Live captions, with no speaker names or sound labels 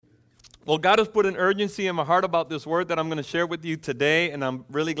Well, God has put an urgency in my heart about this word that I'm going to share with you today, and I'm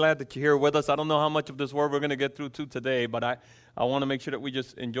really glad that you're here with us. I don't know how much of this word we're going to get through today, but I want to make sure that we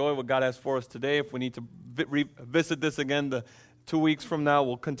just enjoy what God has for us today. If we need to revisit this again 2 weeks from now,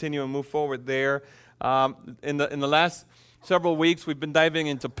 we'll continue and move forward there. In the last several weeks, we've been diving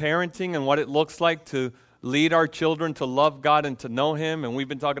into parenting and what it looks like to lead our children to love God and to know Him. And we've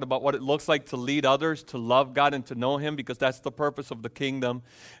been talking about what it looks like to lead others to love God and to know Him, because that's the purpose of the kingdom.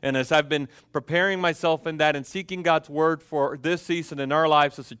 And as I've been preparing myself in that and seeking God's word for this season in our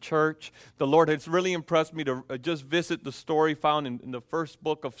lives as a church, the Lord has really impressed me to just visit the story found in the first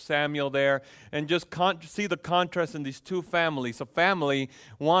book of Samuel there, and just see the contrast in these two families. A family,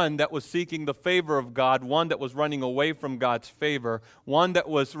 one that was seeking the favor of God, one that was running away from God's favor, one that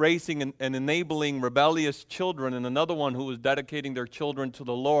was raising and enabling rebellious children, and another one who was dedicating their children to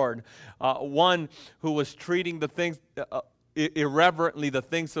the Lord. One who was treating the things irreverently, the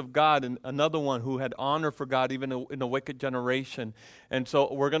things of God, and another one who had honor for God even in a wicked generation. And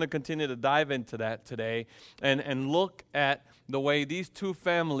so we're going to continue to dive into that today and look at the way these two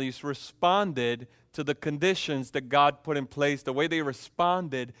families responded to the conditions that God put in place, the way they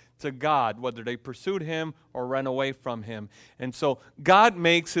responded to God, whether they pursued Him or ran away from Him. And so God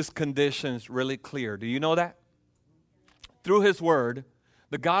makes His conditions really clear. Do you know that? Through His Word,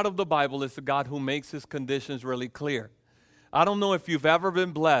 the God of the Bible is the God who makes His conditions really clear. I don't know if you've ever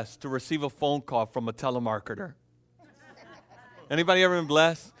been blessed to receive a phone call from a telemarketer. Anybody ever been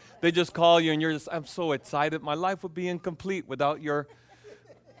blessed? They just call you and you're just, I'm so excited. My life would be incomplete without your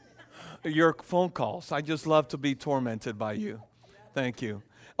phone calls. I just love to be tormented by you. Thank you.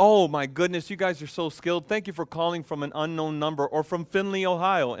 Oh my goodness, you guys are so skilled. Thank you for calling from an unknown number or from Findlay,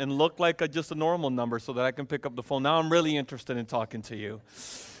 Ohio, and look like just a normal number so that I can pick up the phone. Now I'm really interested in talking to you.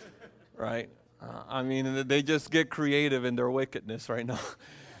 Right? I mean, they just get creative in their wickedness right now.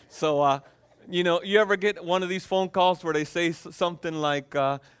 So, you ever get one of these phone calls where they say something like,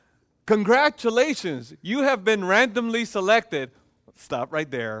 congratulations, you have been randomly selected. Stop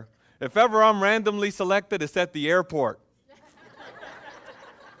right there. If ever I'm randomly selected, it's at the airport.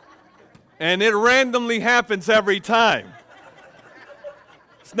 And it randomly happens every time.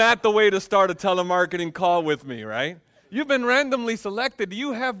 It's not the way to start a telemarketing call with me, right? You've been randomly selected.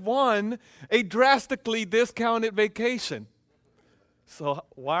 You have won a drastically discounted vacation. So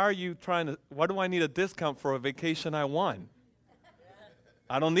why do I need a discount for a vacation I won?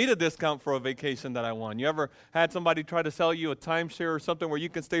 I don't need a discount for a vacation that I won. You ever had somebody try to sell you a timeshare or something where you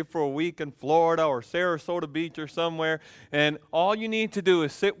can stay for a week in Florida or Sarasota Beach or somewhere, and all you need to do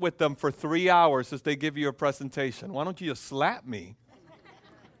is sit with them for 3 hours as they give you a presentation? Why don't you just slap me?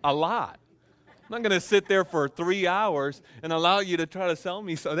 A lot. I'm not going to sit there for 3 hours and allow you to try to sell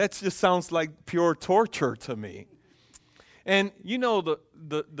me. So that just sounds like pure torture to me. And you know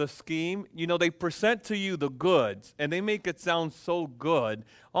the scheme, they present to you the goods, and they make it sound so good,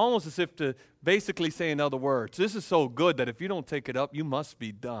 almost as if to basically say, in other words, this is so good that if you don't take it up, you must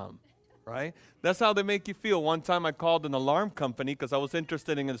be dumb, right? That's how they make you feel. One time I called an alarm company because I was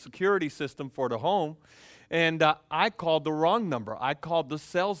interested in a security system for the home, and I called the wrong number. I called the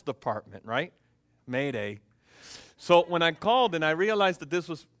sales department, right? Mayday. So when I called and I realized that this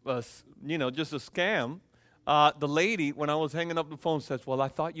was, just a scam, the lady, when I was hanging up the phone, says, well, I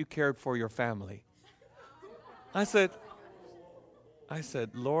thought you cared for your family. I said,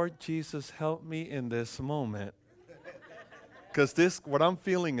 Lord Jesus, help me in this moment. Because what I'm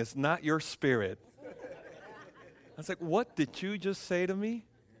feeling is not your spirit. I was like, what did you just say to me?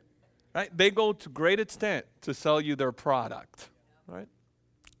 Right? They go to great extent to sell you their product, right?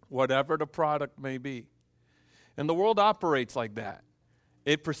 Whatever the product may be. And the world operates like that.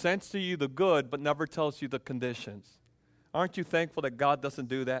 It presents to you the good, but never tells you the conditions. Aren't you thankful that God doesn't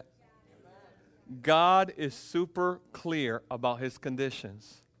do that? God is super clear about His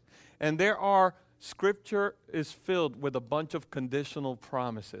conditions. And Scripture is filled with a bunch of conditional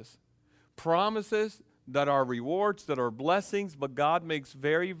promises. Promises that are rewards, that are blessings, but God makes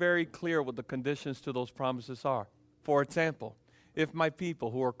very, very clear what the conditions to those promises are. For example, if my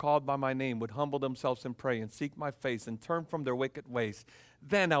people who are called by my name would humble themselves and pray and seek my face and turn from their wicked ways,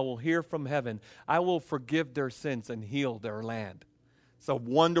 then I will hear from heaven. I will forgive their sins and heal their land. It's a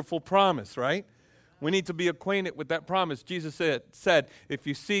wonderful promise, right? We need to be acquainted with that promise. Jesus said, if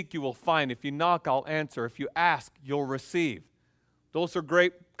you seek, you will find. If you knock, I'll answer. If you ask, you'll receive. Those are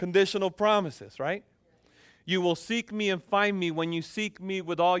great conditional promises, right? You will seek me and find me when you seek me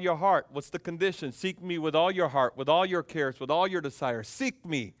with all your heart. What's the condition? Seek me with all your heart, with all your cares, with all your desires. Seek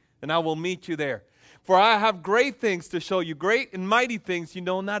me, and I will meet you there. For I have great things to show you, great and mighty things you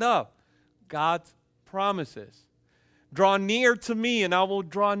know not of. God's promises. Draw near to me, and I will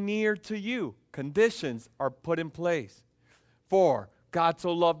draw near to you. Conditions are put in place. 4, God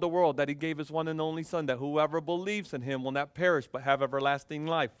so loved the world that he gave his one and only Son, that whoever believes in him will not perish but have everlasting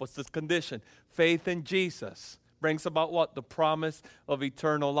life. What's this condition? Faith in Jesus brings about what? The promise of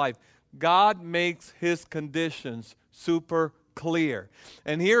eternal life. God makes his conditions super clear.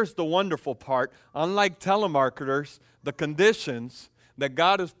 And here's the wonderful part. Unlike telemarketers, the conditions that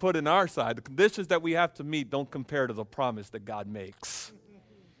God has put in our side, the conditions that we have to meet, don't compare to the promise that God makes.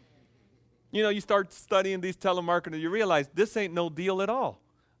 You know, you start studying these telemarketers, you realize this ain't no deal at all.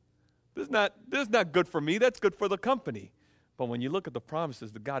 This is not good for me, that's good for the company. But when you look at the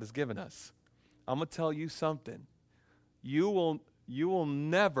promises that God has given us, I'm going to tell you something. You will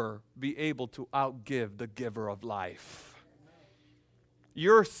never be able to outgive the giver of life.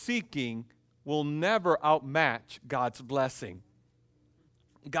 Your seeking will never outmatch God's blessing.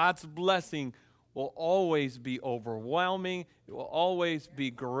 God's blessing will always be overwhelming. It will always be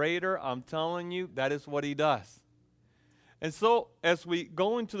greater. I'm telling you, that is what he does. And so as we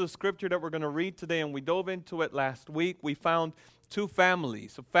go into the scripture that we're going to read today, and we dove into it last week, we found 2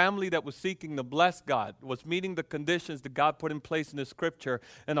 families. A family that was seeking to bless God, was meeting the conditions that God put in place in the scripture,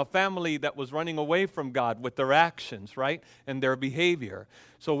 and a family that was running away from God with their actions, right, and their behavior.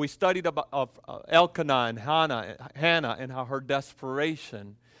 So we studied about Elkanah and Hannah and how her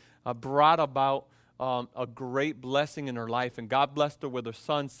desperation brought about a great blessing in her life, and God blessed her with her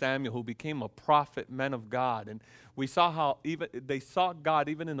son Samuel, who became a prophet, man of God. And we saw how even they sought God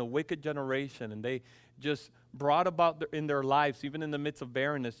even in a wicked generation, and they just brought about in their lives, even in the midst of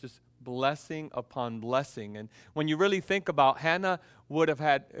barrenness, just blessing upon blessing. And when you really think about Hannah,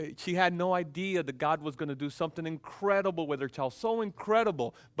 she had no idea that God was going to do something incredible with her child, so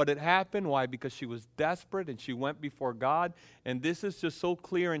incredible. But it happened. Why? Because she was desperate and she went before God. And this is just so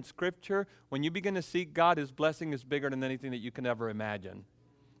clear in Scripture. When you begin to seek God, his blessing is bigger than anything that you can ever imagine.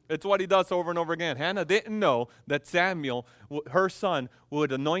 It's what he does over and over again. Hannah didn't know that Samuel, her son,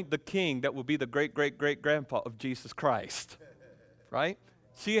 would anoint the king that would be the great-great-great-grandpa of Jesus Christ. Right?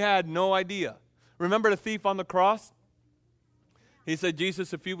 She had no idea. Remember the thief on the cross? He said,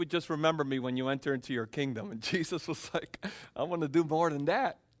 Jesus, if you would just remember me when you enter into your kingdom. And Jesus was like, I want to do more than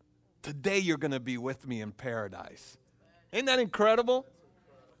that. Today you're going to be with me in paradise. Isn't that incredible?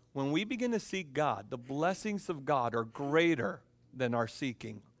 When we begin to seek God, the blessings of God are greater than our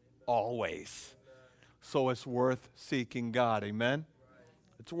seeking. Always. So it's worth seeking God. Amen?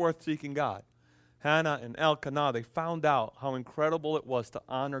 It's worth seeking God. Hannah and Elkanah, they found out how incredible it was to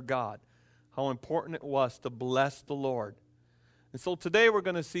honor God, how important it was to bless the Lord. And so today we're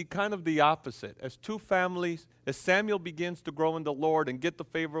going to see kind of the opposite. As 2 families, as Samuel begins to grow in the Lord and get the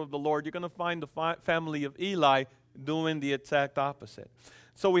favor of the Lord, you're going to find the family of Eli doing the exact opposite.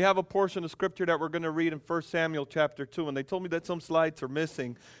 So we have a portion of Scripture that we're going to read in 1 Samuel chapter 2, and they told me that some slides are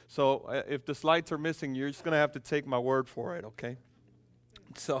missing. So if the slides are missing, you're just going to have to take my word for it, okay?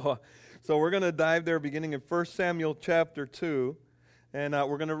 So we're going to dive there beginning in 1 Samuel chapter 2, and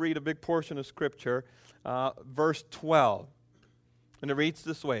we're going to read a big portion of Scripture, verse 12. And it reads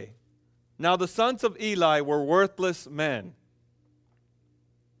this way. Now the sons of Eli were worthless men.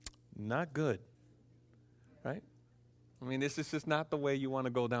 Not good, right? I mean, this is just not the way you want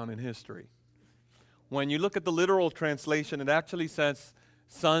to go down in history. When you look at the literal translation, it actually says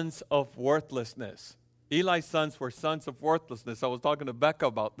sons of worthlessness. Eli's sons were sons of worthlessness. I was talking to Becca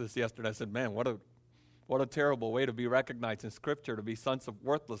about this yesterday. I said, man, what a terrible way to be recognized in Scripture, to be sons of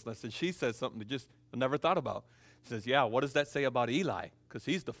worthlessness. And she says something that just I never thought about. She says, yeah, what does that say about Eli? Because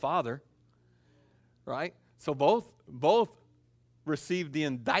he's the father, right? So both received the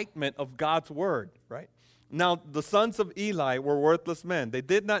indictment of God's word, right? Now, the sons of Eli were worthless men. They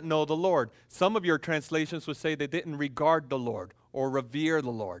did not know the Lord. Some of your translations would say they didn't regard the Lord or revere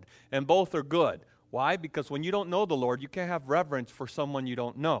the Lord. And both are good. Why? Because when you don't know the Lord, you can't have reverence for someone you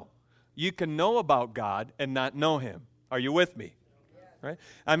don't know. You can know about God and not know him. Are you with me? Right?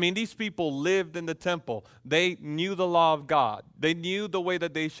 I mean, these people lived in the temple. They knew the law of God. They knew the way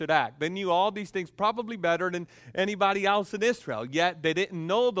that they should act. They knew all these things probably better than anybody else in Israel. Yet they didn't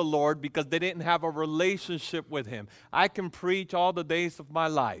know the Lord because they didn't have a relationship with him. I can preach all the days of my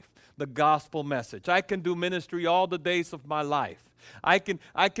life the gospel message. I can do ministry all the days of my life. I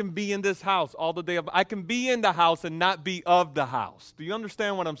can be in this house all the day of. I can be in the house and not be of the house. Do you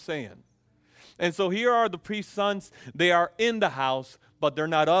understand what I'm saying? And so here are the priest's sons. They are in the house, but they're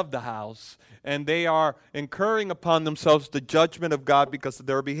not of the house. And they are incurring upon themselves the judgment of God because of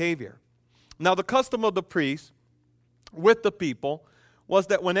their behavior. Now, the custom of the priest with the people was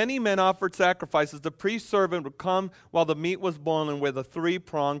that when any man offered sacrifices, the priest's servant would come while the meat was boiling with a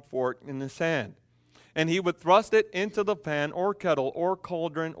 3-pronged fork in his hand. and he would thrust it into the pan or kettle or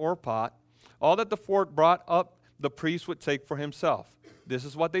cauldron or pot. All that the fork brought up, the priest would take for himself. This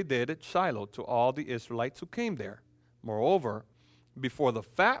is what they did at Shiloh to all the Israelites who came there. Moreover, before the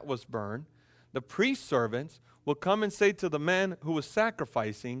fat was burned, the priest's servants will come and say to the man who was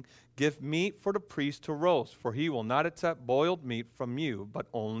sacrificing, "Give meat for the priest to roast, for he will not accept boiled meat from you, but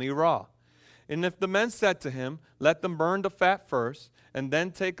only raw." And if the men said to him, "Let them burn the fat first, and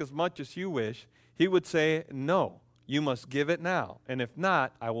then take as much as you wish," he would say, "No, you must give it now, and if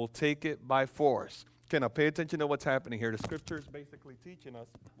not, I will take it by force." Okay, now pay attention to what's happening here. The scripture is basically teaching us,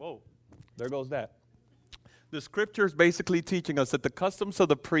 whoa, there goes that. The scripture is basically teaching us that the customs of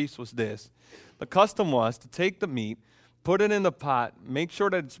the priest was this. The custom was to take the meat, put it in the pot, make sure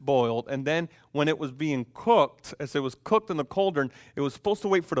that it's boiled, and then when it was being cooked, as it was cooked in the cauldron, it was supposed to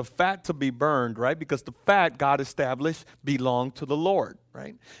wait for the fat to be burned, right? Because the fat, God established, belonged to the Lord,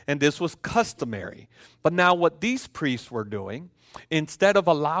 right? And this was customary. But now what these priests were doing, instead of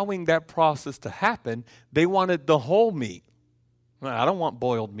allowing that process to happen, they wanted the whole meat. I don't want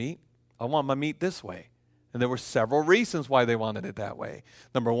boiled meat. I want my meat this way. And there were several reasons why they wanted it that way.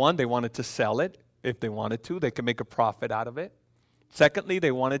 Number one, they wanted to sell it. If they wanted to, they could make a profit out of it. Secondly,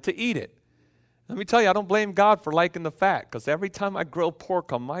 they wanted to eat it. Let me tell you, I don't blame God for liking the fat, because every time I grill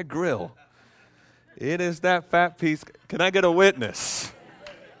pork on my grill, it is that fat piece. Can I get a witness?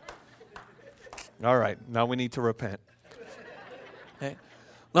 All right, now we need to repent. Okay.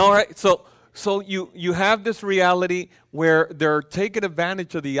 All right, so you have this reality where they're taking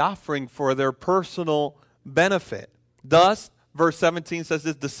advantage of the offering for their personal benefit. Thus, verse 17 says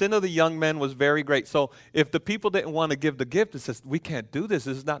this, the sin of the young men was very great. So if the people didn't want to give the gift, it says, we can't do this.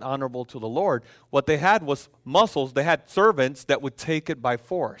 This is not honorable to the Lord. What they had was muscles. They had servants that would take it by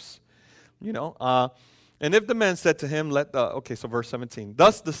force. And if the man said to him, so verse 17.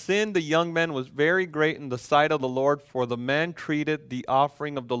 Thus the sin of the young men was very great in the sight of the Lord, for the men treated the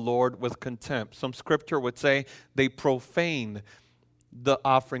offering of the Lord with contempt. Some scripture would say they profaned the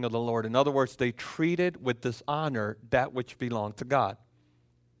offering of the Lord. In other words, they treated with dishonor that which belonged to God.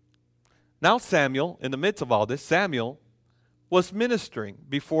 Now Samuel, in the midst of all this, Samuel was ministering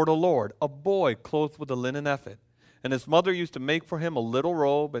before the Lord, a boy clothed with a linen ephod. And his mother used to make for him a little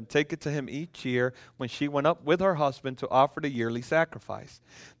robe and take it to him each year when she went up with her husband to offer the yearly sacrifice.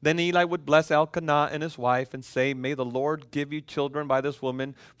 Then Eli would bless Elkanah and his wife and say, "May the Lord give you children by this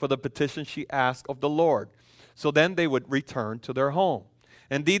woman for the petition she asked of the Lord." So then they would return to their home.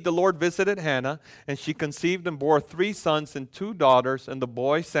 Indeed, the Lord visited Hannah, and she conceived and bore 3 sons and 2 daughters, and the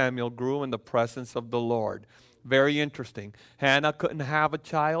boy Samuel grew in the presence of the Lord. Very interesting. Hannah couldn't have a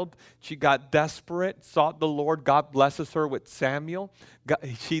child. She got desperate, sought the Lord. God blesses her with Samuel.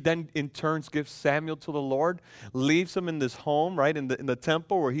 She then in turn gives Samuel to the Lord, leaves him in this home, right, in the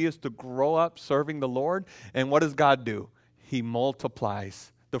temple where he is to grow up serving the Lord. And what does God do? He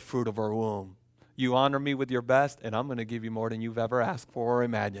multiplies the fruit of her womb. You honor me with your best, and I'm going to give you more than you've ever asked for or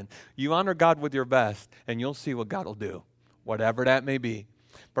imagined. You honor God with your best, and you'll see what God will do, whatever that may be.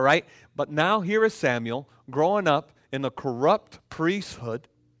 But now here is Samuel growing up in a corrupt priesthood,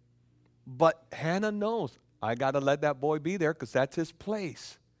 but Hannah knows, I got to let that boy be there because that's his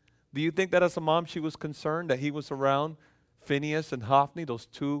place. Do you think that as a mom she was concerned that he was around Phinehas and Hophni, those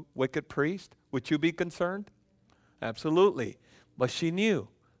 2 wicked priests? Would you be concerned? Absolutely. But she knew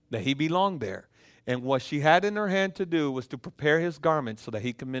that he belonged there. And what she had in her hand to do was to prepare his garments so that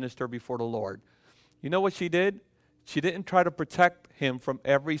he could minister before the Lord. You know what she did? She didn't try to protect him from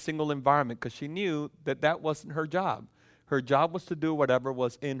every single environment because she knew that that wasn't her job. Her job was to do whatever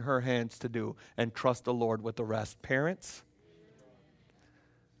was in her hands to do and trust the Lord with the rest. Parents,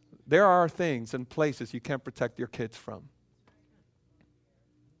 there are things and places you can't protect your kids from.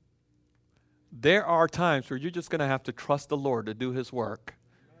 There are times where you're just going to have to trust the Lord to do his work.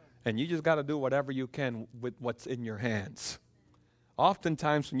 And you just got to do whatever you can with what's in your hands.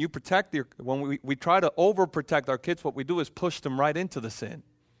 Oftentimes, when you when we try to overprotect our kids, what we do is push them right into the sin.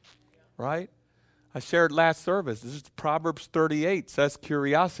 Right? I shared last service. This is Proverbs 38. Says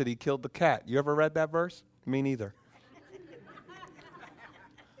curiosity killed the cat. You ever read that verse? Me neither.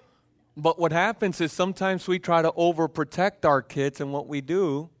 But what happens is sometimes we try to overprotect our kids, and what we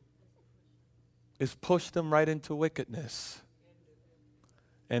do is push them right into wickedness.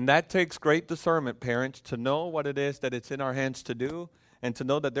 And that takes great discernment, parents, to know what it is that it's in our hands to do and to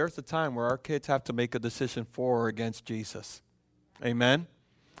know that there's a time where our kids have to make a decision for or against Jesus. Amen?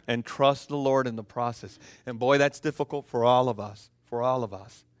 And trust the Lord in the process. And boy, that's difficult for all of us.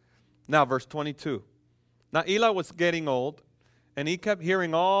 Now, verse 22. Now, Eli was getting old, and he kept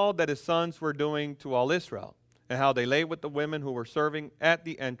hearing all that his sons were doing to all Israel and how they lay with the women who were serving at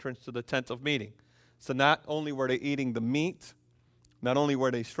the entrance to the tent of meeting. So not only were they eating the meat, not only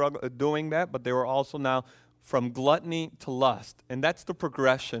were they doing that, but they were also now from gluttony to lust. And that's the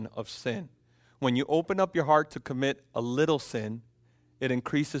progression of sin. When you open up your heart to commit a little sin, it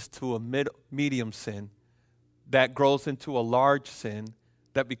increases to a medium sin that grows into a large sin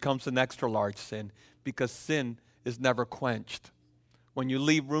that becomes an extra large sin, because sin is never quenched. When you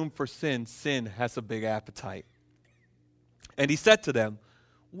leave room for sin, sin has a big appetite. And he said to them,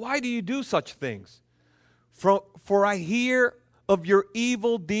 "Why do you do such things? For I hear of your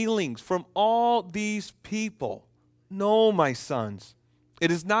evil dealings from all these people. No, my sons,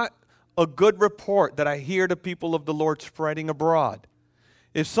 it is not a good report that I hear the people of the Lord spreading abroad.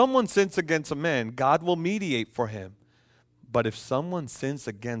 If someone sins against a man, God will mediate for him. But if someone sins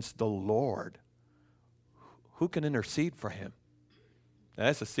against the Lord, who can intercede for him?" Now,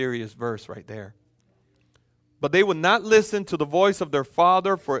 that's a serious verse right there. But they would not listen to the voice of their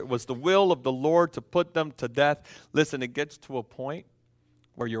father, for it was the will of the Lord to put them to death. Listen, it gets to a point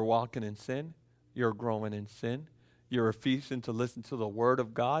where you're walking in sin, you're growing in sin, you're refusing to listen to the word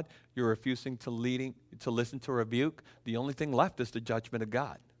of God, you're refusing to listen to rebuke. The only thing left is the judgment of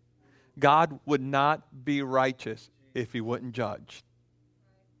God. God would not be righteous if he wouldn't judge.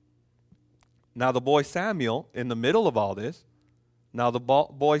 Now the boy Samuel, in the middle of all this,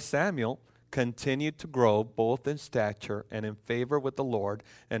 boy Samuel continued to grow both in stature and in favor with the Lord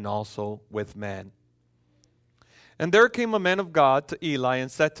and also with men. And there came a man of God to Eli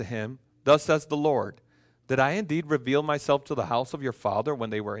and said to him, "Thus says the Lord, did I indeed reveal myself to the house of your father when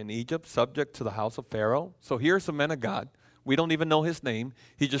they were in Egypt, subject to the house of Pharaoh?" So here's a man of God. We don't even know his name.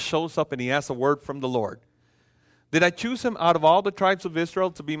 He just shows up and he asks a word from the Lord. "Did I choose him out of all the tribes of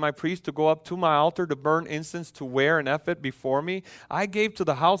Israel to be my priest, to go up to my altar, to burn incense, to wear an ephod before me? I gave to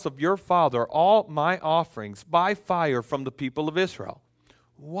the house of your father all my offerings by fire from the people of Israel.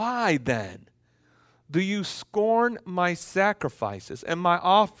 Why then do you scorn my sacrifices and my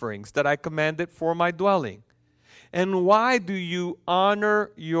offerings that I commanded for my dwelling? And why do you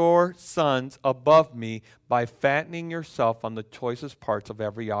honor your sons above me by fattening yourself on the choicest parts of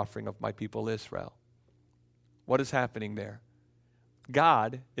every offering of my people Israel?" What is happening there?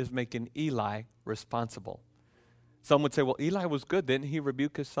 God is making Eli responsible. Some would say, well, Eli was good. Didn't he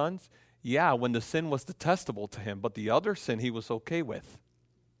rebuke his sons? Yeah, when the sin was detestable to him, but the other sin he was okay with.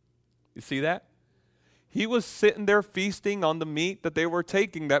 You see that? He was sitting there feasting on the meat that they were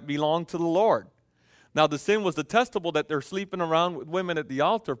taking that belonged to the Lord. Now, the sin was detestable that they're sleeping around with women at the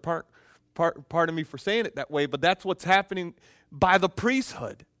altar. Pardon me for saying it that way, but that's what's happening by the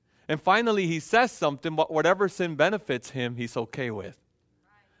priesthood. And finally, he says something, but whatever sin benefits him, he's okay with.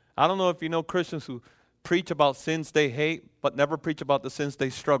 I don't know if you know Christians who preach about sins they hate, but never preach about the sins they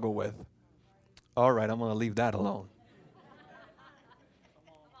struggle with. All right, I'm going to leave that alone.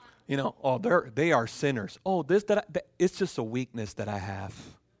 You know, oh, they are sinners. Oh, it's just a weakness that I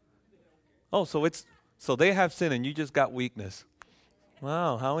have. Oh, so they have sin and you just got weakness.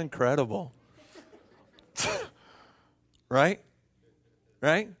 Wow, how incredible. Right?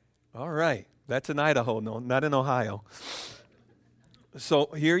 Right? All right. That's in Idaho, no, not in Ohio. So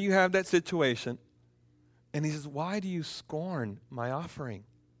here you have that situation. And he says, "Why do you scorn my offering?"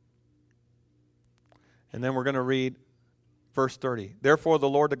 And then we're going to read verse 30. "Therefore the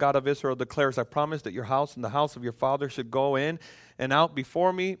Lord, the God of Israel, declares, I promised that your house and the house of your father should go in and out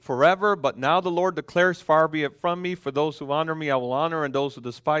before me forever. But now the Lord declares, far be it from me. For those who honor me I will honor, and those who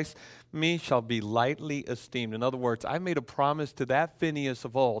despise me shall be lightly esteemed." In other words, I made a promise to that Phinehas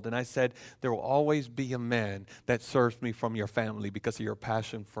of old, and I said, there will always be a man that serves me from your family because of your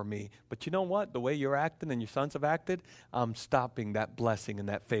passion for me. But you know what? The way you're acting and your sons have acted, I'm stopping that blessing and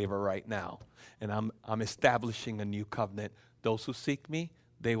that favor right now. And I'm establishing a new covenant. Those who seek me,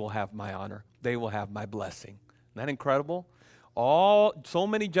 they will have my honor. They will have my blessing. Isn't that incredible? So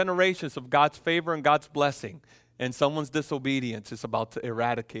many generations of God's favor and God's blessing, and someone's disobedience is about to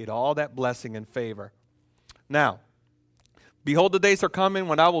eradicate all that blessing and favor. Now, "Behold, the days are coming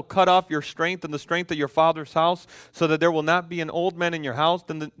when I will cut off your strength and the strength of your father's house, so that there will not be an old man in your house.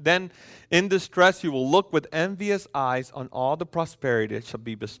 Then in distress you will look with envious eyes on all the prosperity that shall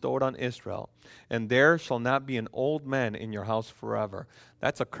be bestowed on Israel, and there shall not be an old man in your house forever."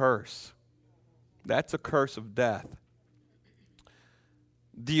 That's a curse. That's a curse of death.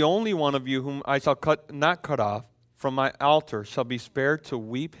 "The only one of you whom I shall not cut off from my altar shall be spared to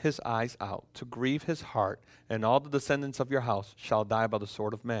weep his eyes out, to grieve his heart, and all the descendants of your house shall die by the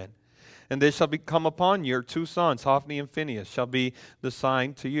sword of men. And they shall come upon your 2 sons, Hophni and Phinehas, shall be the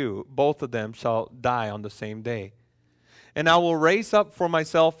sign to you. Both of them shall die on the same day. And I will raise up for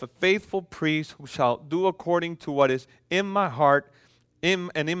myself a faithful priest who shall do according to what is in my heart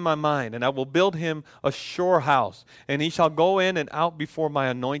in my mind, and I will build him a sure house, and he shall go in and out before my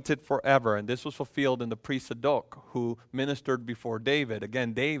anointed forever. And this was fulfilled in the priest Zadok, who ministered before David.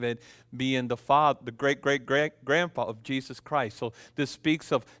 Again, David being the great-great-great-grandpa of Jesus Christ. So this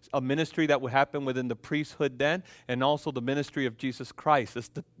speaks of a ministry that would happen within the priesthood then, and also the ministry of Jesus Christ.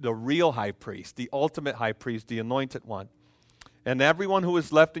 It's the real high priest, the ultimate high priest, the anointed one. And everyone who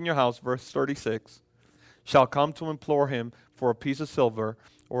is left in your house, verse 36, shall come to implore him for a piece of silver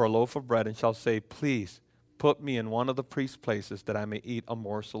or a loaf of bread, and shall say, please put me in one of the priest's places that I may eat a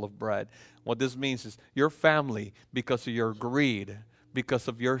morsel of bread. What this means is your family, because of your greed, because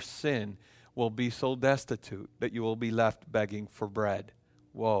of your sin, will be so destitute that you will be left begging for bread.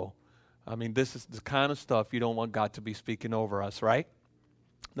 Whoa. I mean, this is the kind of stuff you don't want God to be speaking over us, right?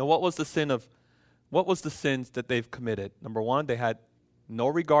 Now, what was the sins that they've committed? Number one, they had no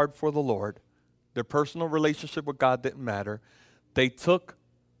regard for the Lord. Their personal relationship with God didn't matter. They took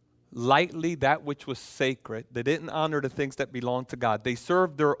lightly that which was sacred. They didn't honor the things that belonged to God. They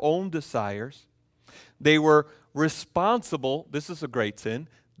served their own desires. They were responsible. This is a great sin.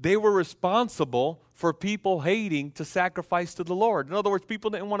 They were responsible for people hating to sacrifice to the Lord. In other words, people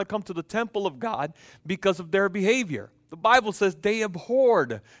didn't want to come to the temple of God because of their behavior. The Bible says they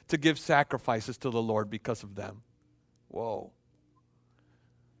abhorred to give sacrifices to the Lord because of them. Whoa.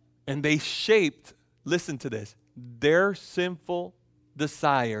 And they shaped, listen to this, their sinful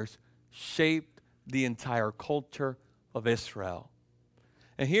desires shaped the entire culture of Israel.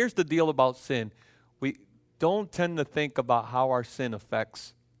 And here's the deal about sin. We don't tend to think about how our sin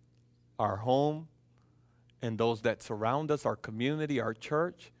affects our home and those that surround us, our community, our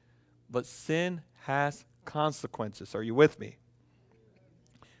church. But sin has consequences. Are you with me?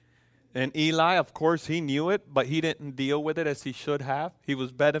 And Eli, of course, he knew it, but he didn't deal with it as he should have. He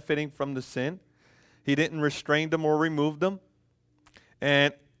was benefiting from the sin. He didn't restrain them or remove them.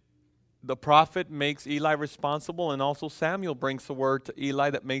 And the prophet makes Eli responsible, and also Samuel brings the word to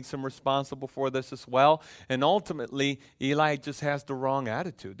Eli that makes him responsible for this as well. And ultimately, Eli just has the wrong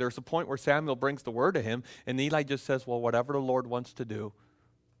attitude. There's a point where Samuel brings the word to him, and Eli just says, well, whatever the Lord wants to do,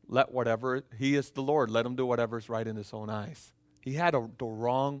 he is the Lord. Let him do whatever is right in his own eyes. He had the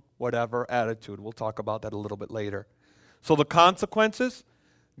wrong whatever attitude. We'll talk about that a little bit later. So the consequences,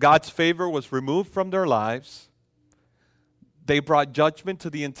 God's favor was removed from their lives. They brought judgment to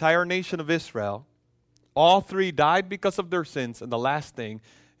the entire nation of Israel. All three died because of their sins. And the last thing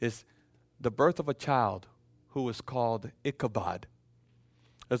is the birth of a child who was called Ichabod.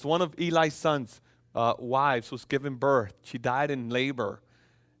 As one of Eli's sons' wives was given birth, she died in labor.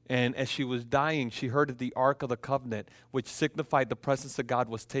 And as she was dying, she heard that the Ark of the Covenant, which signified the presence of God,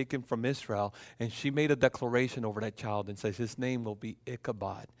 was taken from Israel. And she made a declaration over that child and says, his name will be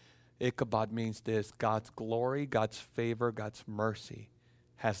Ichabod. Ichabod means this: God's glory, God's favor, God's mercy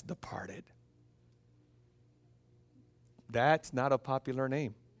has departed. That's not a popular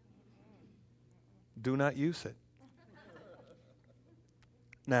name. Do not use it.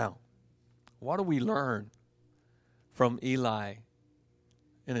 Now, what do we learn from Eli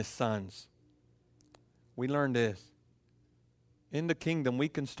and his sons? We learn this. In the kingdom, we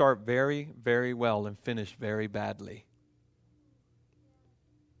can start very, very well and finish very badly.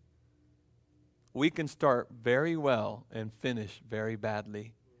 We can start very well and finish very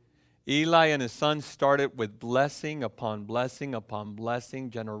badly. Eli and his sons started with blessing upon blessing upon blessing,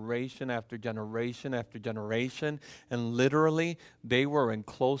 generation after generation after generation. And literally, they were in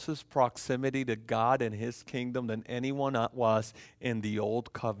closest proximity to God and his kingdom than anyone was in the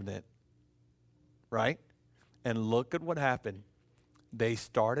old covenant. Right? And look at what happened. They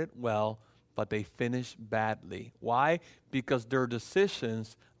started well, but they finished badly. Why? Because their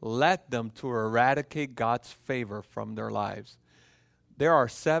decisions led them to eradicate God's favor from their lives. There are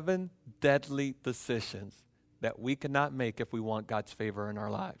 7 deadly decisions that we cannot make if we want God's favor in our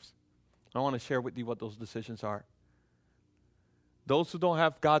lives. I want to share with you what those decisions are. Those who don't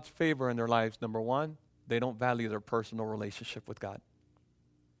have God's favor in their lives, number 1, they don't value their personal relationship with God.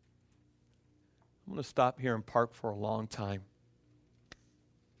 I'm going to stop here and park for a long time,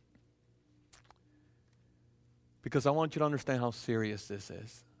 because I want you to understand how serious this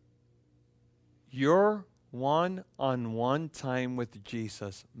is. Your one-on-one time with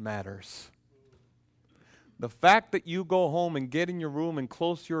Jesus matters. The fact that you go home and get in your room and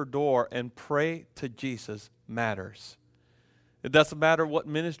close your door and pray to Jesus matters. It doesn't matter what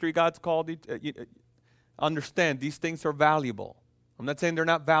ministry God's called you. Understand, these things are valuable. I'm not saying they're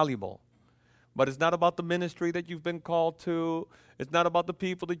not valuable. But it's not about the ministry that you've been called to. It's not about the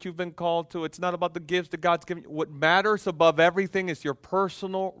people that you've been called to. It's not about the gifts that God's given you. What matters above everything is your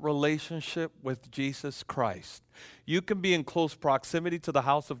personal relationship with Jesus Christ. You can be in close proximity to the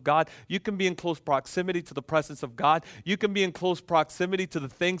house of God. You can be in close proximity to the presence of God. You can be in close proximity to the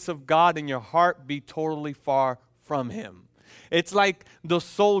things of God, and your heart be totally far from Him. It's like the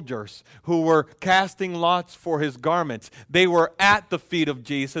soldiers who were casting lots for His garments. They were at the feet of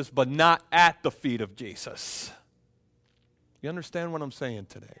Jesus, but not at the feet of Jesus. You understand what I'm saying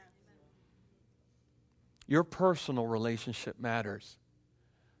today? Your personal relationship matters.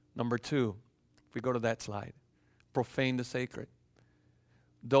 Number 2, if we go to that slide, profane the sacred.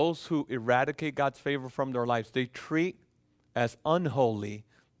 Those who eradicate God's favor from their lives, they treat as unholy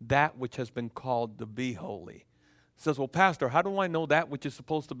that which has been called to be holy. Says, well, Pastor, how do I know that which is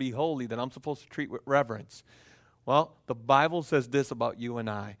supposed to be holy, that I'm supposed to treat with reverence? Well, the Bible says this about you and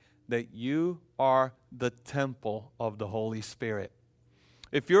I, that you are the temple of the Holy Spirit.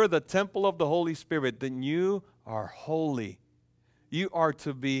 If you're the temple of the Holy Spirit, then you are holy. You are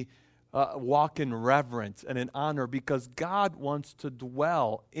to be walk in reverence and in honor because God wants to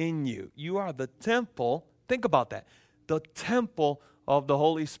dwell in you. You are the temple, think about that, the temple of the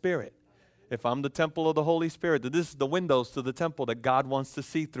Holy Spirit. If I'm the temple of the Holy Spirit, then this is the windows to the temple that God wants to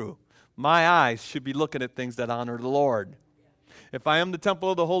see through. My eyes should be looking at things that honor the Lord. If I am the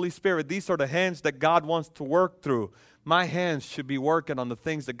temple of the Holy Spirit, these are the hands that God wants to work through. My hands should be working on the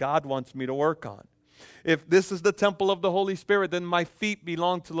things that God wants me to work on. If this is the temple of the Holy Spirit, then my feet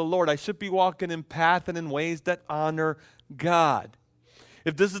belong to the Lord. I should be walking in paths and in ways that honor God.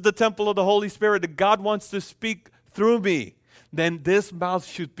 If this is the temple of the Holy Spirit that God wants to speak through me, then this mouth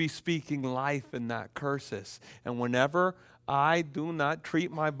should be speaking life and not curses. And whenever I do not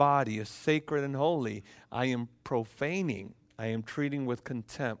treat my body as sacred and holy, I am profaning, I am treating with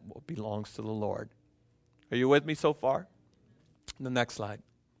contempt what belongs to the Lord. Are you with me so far? The next slide.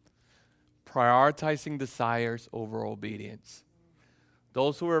 Prioritizing desires over obedience.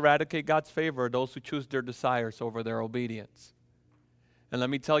 Those who eradicate God's favor are those who choose their desires over their obedience. And let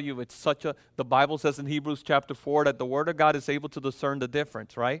me tell you, the Bible says in Hebrews chapter 4 that the Word of God is able to discern the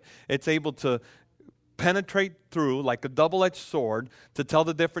difference, right? It's able to penetrate through like a double-edged sword to tell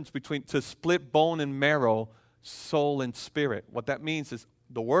the difference between, to split bone and marrow, soul and spirit. What that means is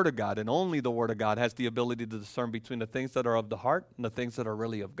the Word of God, and only the Word of God, has the ability to discern between the things that are of the heart and the things that are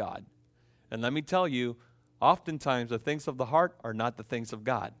really of God. And let me tell you, oftentimes the things of the heart are not the things of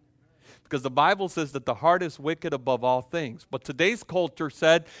God. Because the Bible says that the heart is wicked above all things. But today's culture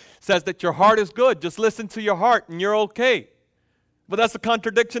says that your heart is good. Just listen to your heart and you're okay. But that's a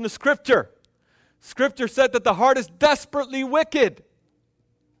contradiction to Scripture. Scripture said that the heart is desperately wicked.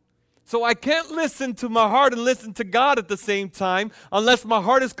 So I can't listen to my heart and listen to God at the same time unless my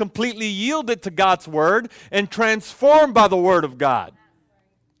heart is completely yielded to God's Word and transformed by the Word of God.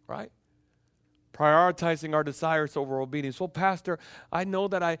 Right? Prioritizing our desires over obedience. Well, Pastor, I know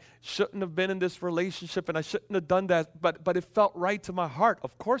that I shouldn't have been in this relationship and I shouldn't have done that, but it felt right to my heart.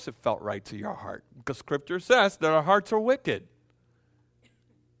 Of course it felt right to your heart because Scripture says that our hearts are wicked.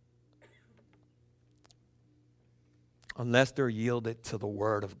 Unless they're yielded to the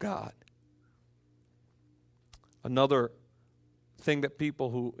Word of God. Another thing that people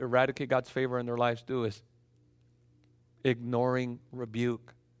who eradicate God's favor in their lives do is ignoring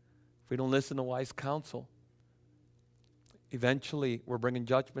rebuke. If we don't listen to wise counsel, eventually we're bringing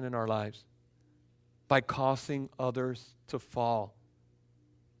judgment in our lives by causing others to fall.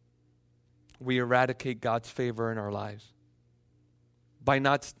 We eradicate God's favor in our lives by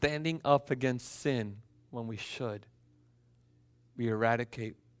not standing up against sin when we should. We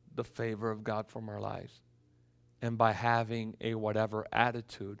eradicate the favor of God from our lives. And by having a whatever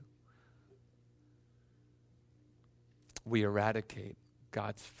attitude, we eradicate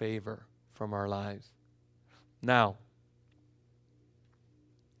God's favor from our lives. Now,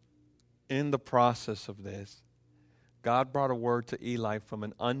 in the process of this, God brought a word to Eli from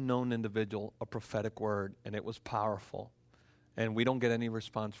an unknown individual, a prophetic word, and it was powerful. And we don't get any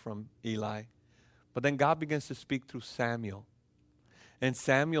response from Eli. But then God begins to speak through Samuel. And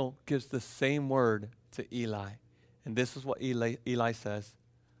Samuel gives the same word to Eli. And this is what Eli says.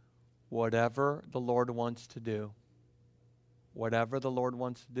 Whatever the Lord wants to do, let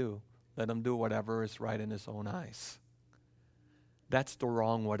him do whatever is right in his own eyes. That's the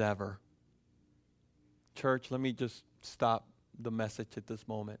wrong whatever. Church, let me just stop the message at this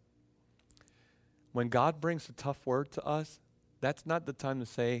moment. When God brings a tough word to us, that's not the time to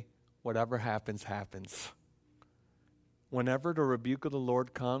say, whatever happens, happens. Whenever the rebuke of the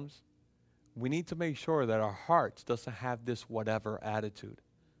Lord comes, we need to make sure that our hearts doesn't have this whatever attitude.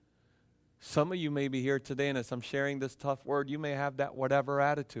 Some of you may be here today, and as I'm sharing this tough word, you may have that whatever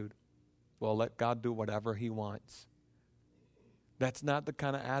attitude. Well, let God do whatever he wants. That's not the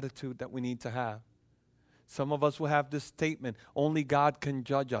kind of attitude that we need to have. Some of us will have this statement, only God can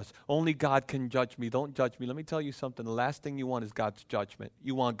judge us. Only God can judge me. Don't judge me. Let me tell you something. The last thing you want is God's judgment.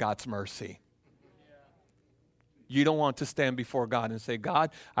 You want God's mercy. You don't want to stand before God and say,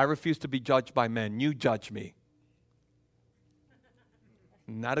 God, I refuse to be judged by men. You judge me.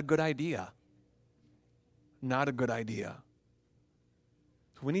 Not a good idea. Not a good idea.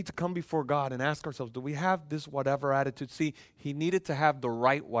 So we need to come before God and ask ourselves, do we have this whatever attitude? See, he needed to have the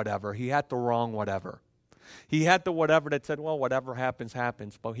right whatever. He had the wrong whatever. He had the whatever that said, well, whatever happens,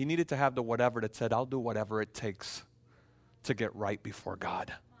 happens. But he needed to have the whatever that said, I'll do whatever it takes to get right before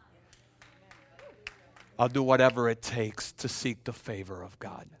God. I'll do whatever it takes to seek the favor of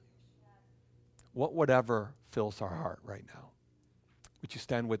God. What whatever fills our heart right now? Would you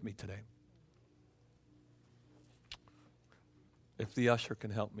stand with me today? If the usher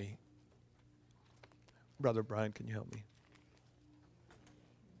can help me. Brother Brian, can you help me?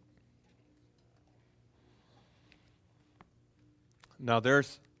 Now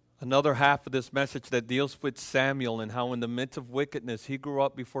there's another half of this message that deals with Samuel and how in the midst of wickedness he grew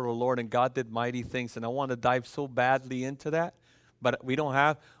up before the Lord and God did mighty things. And I want to dive so badly into that, but we don't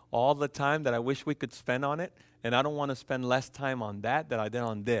have all the time that I wish we could spend on it. And I don't want to spend less time on that than I did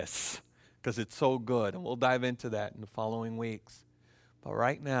on this because it's so good. And we'll dive into that in the following weeks. But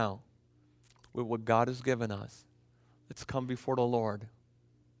right now, with what God has given us, let's come before the Lord.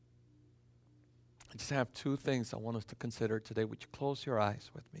 I just have two things I want us to consider today. Would you close your eyes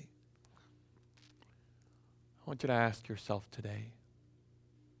with me? I want you to ask yourself today,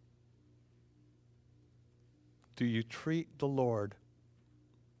 do you treat the Lord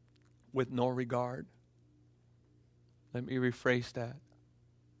with no regard? Let me rephrase that.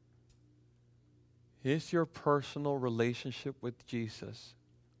 Is your personal relationship with Jesus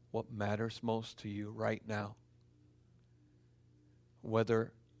what matters most to you right now?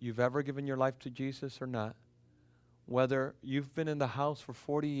 Whether you've ever given your life to Jesus or not, whether you've been in the house for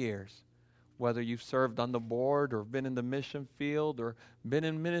 40 years, whether you've served on the board or been in the mission field or been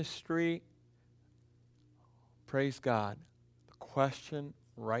in ministry, praise God. The question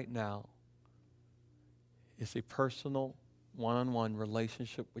right now is a personal, one-on-one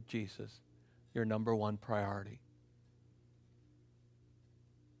relationship with Jesus your number one priority?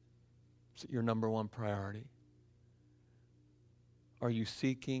 Is it your number one priority? Are you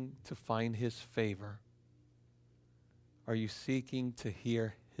seeking to find his favor? Are you seeking to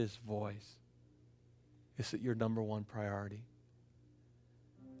hear his voice? Is it your number one priority?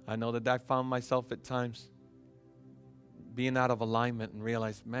 I know that I found myself at times being out of alignment and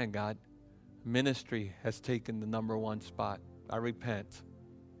realized, man, God, ministry has taken the number one spot. I repent.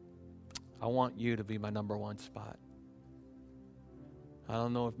 I want you to be my number one spot. I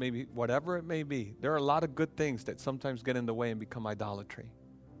don't know if maybe, whatever it may be, there are a lot of good things that sometimes get in the way and become idolatry.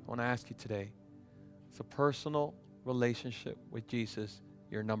 I want to ask you today, it's a personal relationship with Jesus,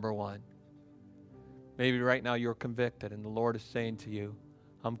 you're number one. Maybe right now you're convicted and the Lord is saying to you,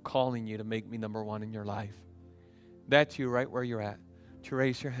 I'm calling you to make me number one in your life. That's you right where you're at. To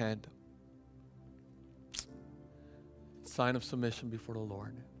raise your hand. Sign of submission before the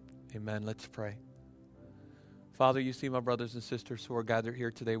Lord. Amen. Let's pray. Father, you see my brothers and sisters who are gathered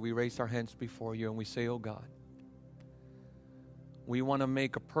here today. We raise our hands before you and we say, oh God, we want to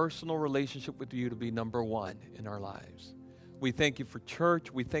make a personal relationship with you to be number one in our lives. We thank you for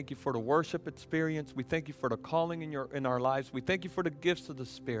church. We thank you for the worship experience. We thank you for the calling in our lives. We thank you for the gifts of the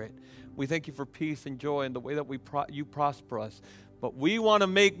Spirit. We thank you for peace and joy and the way that you prosper us. But we want to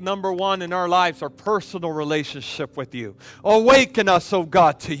make number one in our lives our personal relationship with you. Awaken us, oh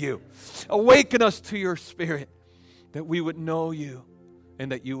God, to you. Awaken us to your Spirit, that we would know you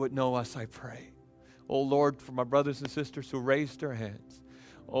and that you would know us, I pray. Oh Lord, for my brothers and sisters who raised their hands,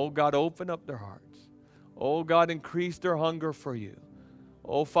 oh God, open up their hearts. Oh God, increase their hunger for you.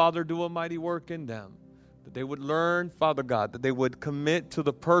 Oh Father, do a mighty work in them, that they would learn, Father God, that they would commit to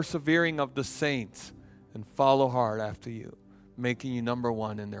the persevering of the saints and follow hard after you, making you number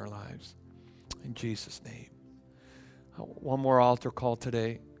one in their lives. In Jesus' name. One more altar call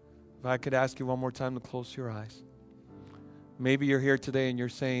today. If I could ask you one more time to close your eyes. Maybe you're here today and you're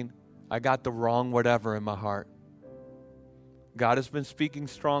saying, I got the wrong whatever in my heart. God has been speaking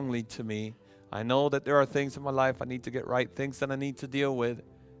strongly to me. I know that there are things in my life I need to get right, things that I need to deal with,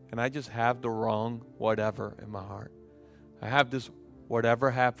 and I just have the wrong whatever in my heart. I have this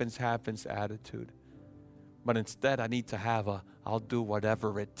whatever happens, happens attitude. But instead, I need to have I'll do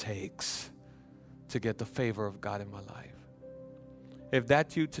whatever it takes to get the favor of God in my life. If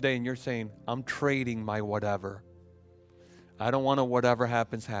that's you today and you're saying, I'm trading my whatever. I don't want a whatever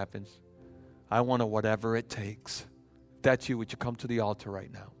happens, happens. I want a whatever it takes. If that's you, would you come to the altar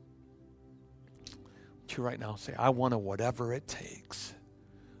right now? Would you right now say, I want a whatever it takes.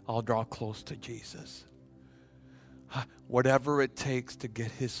 I'll draw close to Jesus. Whatever it takes to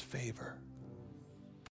get his favor.